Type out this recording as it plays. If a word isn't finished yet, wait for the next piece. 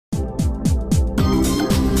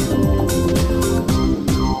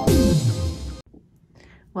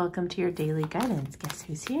Welcome to your daily guidance. Guess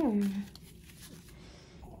who's here?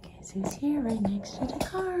 Guess who's here right next to the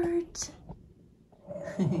cards?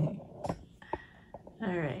 All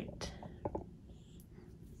right.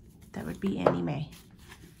 That would be Annie Mae.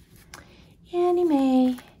 Annie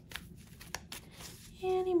Mae.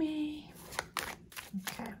 Annie Mae.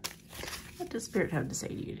 Okay. What does Spirit have to say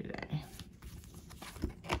to you today?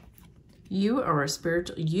 You are a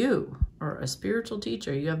spiritual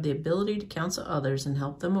teacher. You have the ability to counsel others and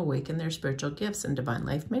help them awaken their spiritual gifts and divine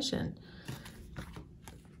life mission.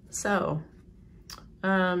 So,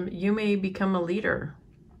 you may become a leader.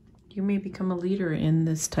 You may become a leader in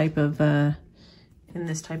this type of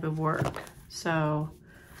work. So,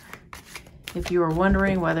 if you were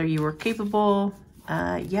wondering whether you were capable,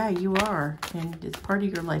 yeah, you are, and it's part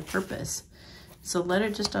of your life purpose. So let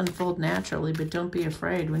it just unfold naturally, but don't be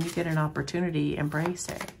afraid. When you get an opportunity, embrace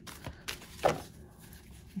it.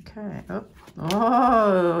 Okay.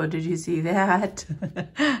 Oh, did you see that?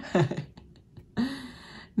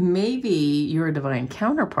 Maybe your divine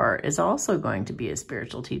counterpart is also going to be a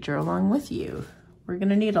spiritual teacher along with you. We're going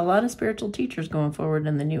to need a lot of spiritual teachers going forward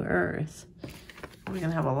in the new earth. We're going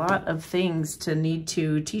to have a lot of things to need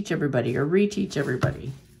to teach everybody or reteach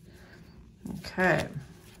everybody. Okay.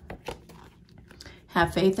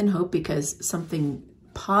 Have faith and hope because something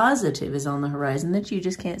positive is on the horizon that you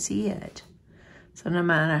just can't see yet. So no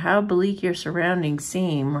matter how bleak your surroundings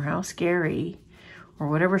seem or how scary or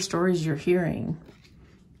whatever stories you're hearing,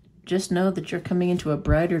 just know that you're coming into a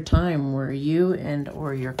brighter time where you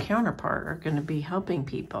or your counterpart are going to be helping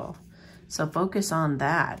people. So focus on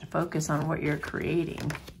that. Focus on what you're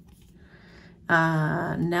creating.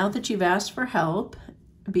 Now that you've asked for help,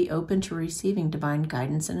 be open to receiving divine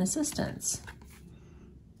guidance and assistance.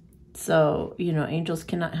 So, you know, angels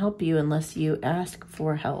cannot help you unless you ask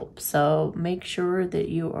for help. So make sure that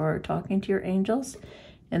you are talking to your angels,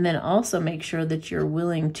 and then also make sure that you're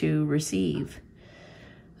willing to receive.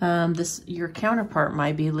 Your counterpart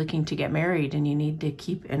might be looking to get married, and you need to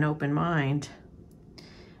keep an open mind.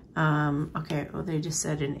 Okay, well, they just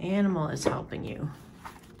said an animal is helping you.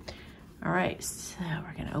 All right, so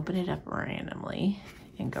we're going to open it up randomly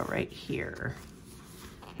and go right here.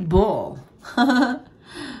 Bull.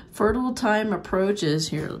 Fertile time approaches.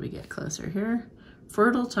 Here, let me get closer here.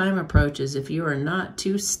 Fertile time approaches if you are not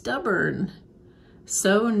too stubborn.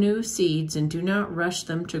 Sow new seeds and do not rush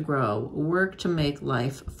them to grow. Work to make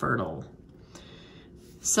life fertile.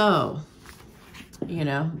 So, you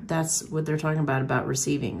know, that's what they're talking about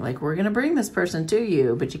receiving. Like, we're going to bring this person to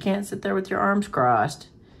you, but you can't sit there with your arms crossed.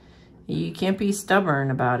 You can't be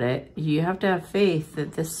stubborn about it. You have to have faith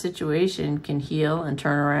that this situation can heal and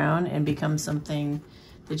turn around and become something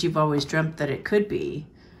that you've always dreamt that it could be.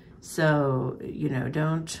 So, you know,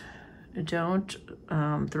 don't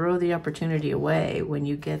throw the opportunity away when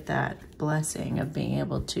you get that blessing of being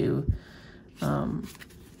able to,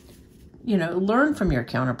 you know, learn from your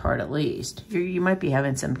counterpart at least. You might be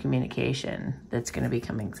having some communication that's going to be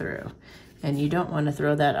coming through. And you don't want to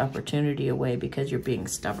throw that opportunity away because you're being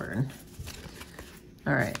stubborn.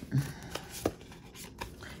 All right.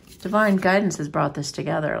 Divine guidance has brought this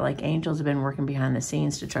together. Like, angels have been working behind the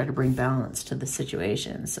scenes to try to bring balance to the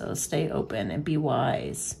situation. So stay open and be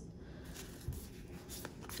wise.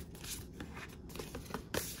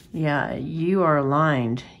 Yeah, you are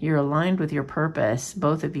aligned. You're aligned with your purpose,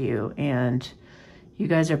 both of you. And you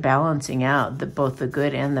guys are balancing out both the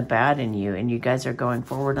good and the bad in you. And you guys are going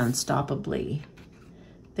forward unstoppably.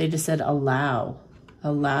 They just said allow.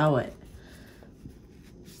 Allow it.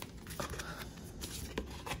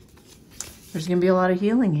 There's going to be a lot of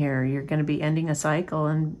healing here. You're going to be ending a cycle.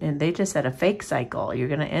 And they just said a fake cycle. You're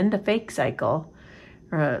going to end a fake cycle.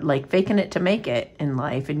 Like faking it to make it in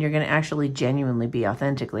life. And you're going to actually genuinely be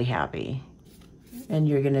authentically happy. And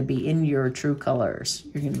you're going to be in your true colors.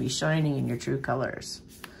 You're going to be shining in your true colors.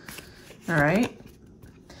 All right.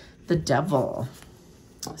 The Devil.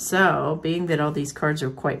 So, being that all these cards are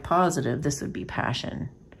quite positive, this would be passion.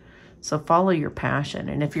 So follow your passion.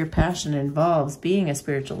 And if your passion involves being a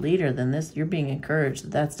spiritual leader, then you're being encouraged.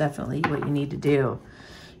 That's definitely what you need to do.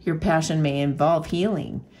 Your passion may involve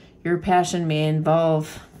healing. Your passion may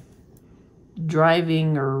involve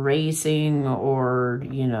driving or racing or,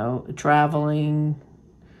 you know, traveling.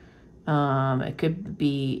 It could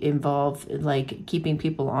be involved like keeping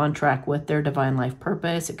people on track with their divine life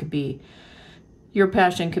purpose. It could be, your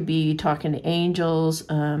passion could be talking to angels,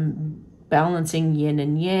 balancing yin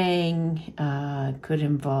and yang. Could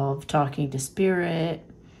involve talking to spirit,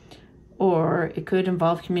 or it could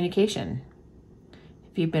involve communication.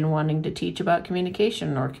 If you've been wanting to teach about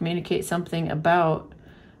communication or communicate something about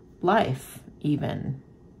life even,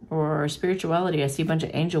 or spirituality. I see a bunch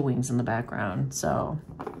of angel wings in the background. So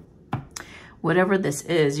whatever this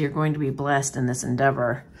is, you're going to be blessed in this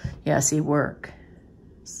endeavor. Yeah, I see work.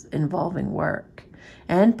 It's involving work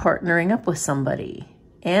and partnering up with somebody,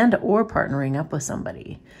 and or partnering up with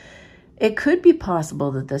somebody. It could be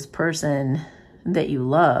possible that this person that you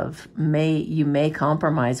love, you may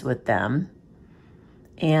compromise with them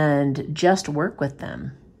and just work with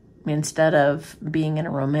them instead of being in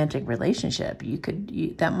a romantic relationship.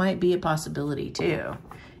 That might be a possibility too.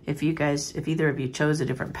 If either of you chose a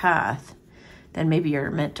different path, then maybe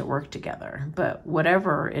you're meant to work together. But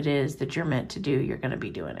whatever it is that you're meant to do, you're going to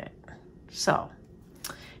be doing it. So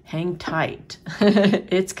hang tight.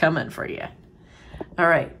 It's coming for you. All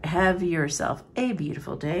right. Have yourself a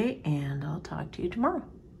beautiful day, and I'll talk to you tomorrow.